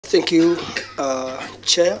Thank you,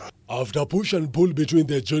 Chair. After push and pull between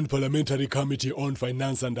the Joint Parliamentary Committee on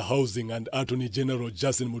Finance and Housing and Attorney General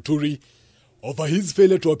Justin Muturi over his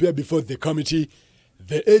failure to appear before the committee,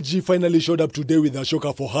 the AG finally showed up today with a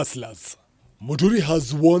shocker for hustlers. Muturi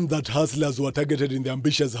has warned that hustlers who are targeted in the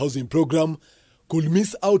ambitious housing program could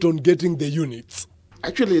miss out on getting the units.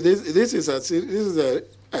 Actually, this is a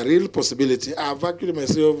real possibility. I've actually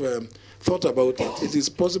myself thought about it. It is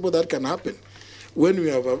possible that can happen when we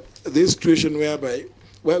have this situation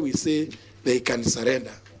where we say they can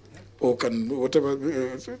surrender or can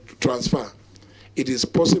transfer. It is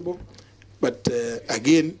possible, but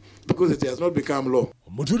again, because it has not become law.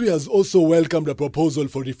 Muturi has also welcomed a proposal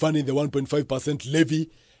for refunding the 1.5% levy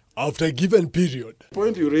after a given period. The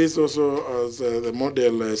point you raised also as the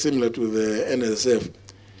model similar to the NSF,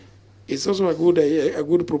 it's also a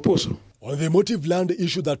good proposal. On the motive land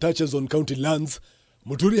issue that touches on county lands,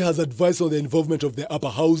 Muturi has advised on the involvement of the upper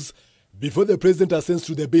house before the president assents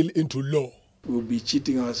to the bill into law. We'll be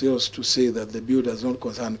cheating ourselves to say that the bill does not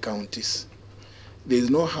concern counties. There is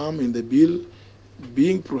no harm in the bill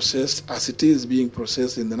being processed as it is being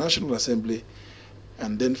processed in the National Assembly,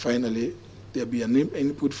 and then finally there'll be an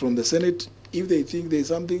input from the Senate. If they think there's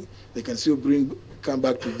something, they can still come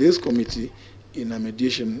back to this committee in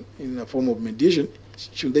a form of mediation.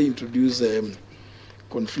 Should they introduce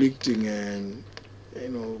conflicting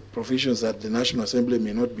provisions that the National Assembly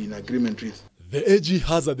may not be in agreement with? The AG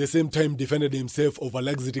has at the same time defended himself over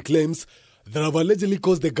laxity claims that have allegedly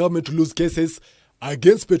caused the government to lose cases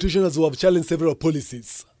against petitioners who have challenged several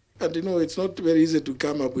policies. And it's not very easy to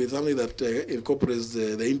come up with something that incorporates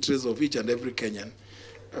the interests of each and every Kenyan.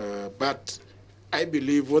 But I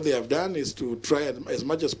believe what they have done is to try as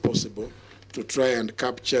much as possible to try and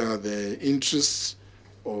capture the interests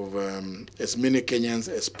of as many Kenyans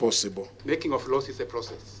as possible. Making of laws is a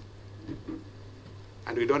process,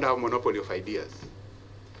 and we don't have a monopoly of ideas.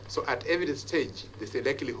 So at every stage, there's a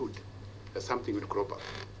likelihood that something will crop up.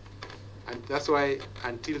 And that's why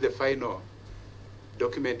until the final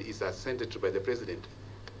document is assented to by the president,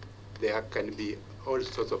 there can be all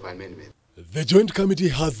sorts of amendments. The Joint Committee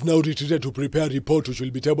has now retreated to prepare a report which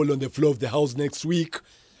will be tabled on the floor of the House next week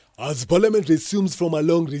as Parliament resumes from a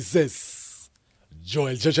long recess.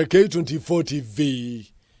 Joel Chacha, K24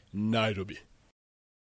 TV, Nairobi.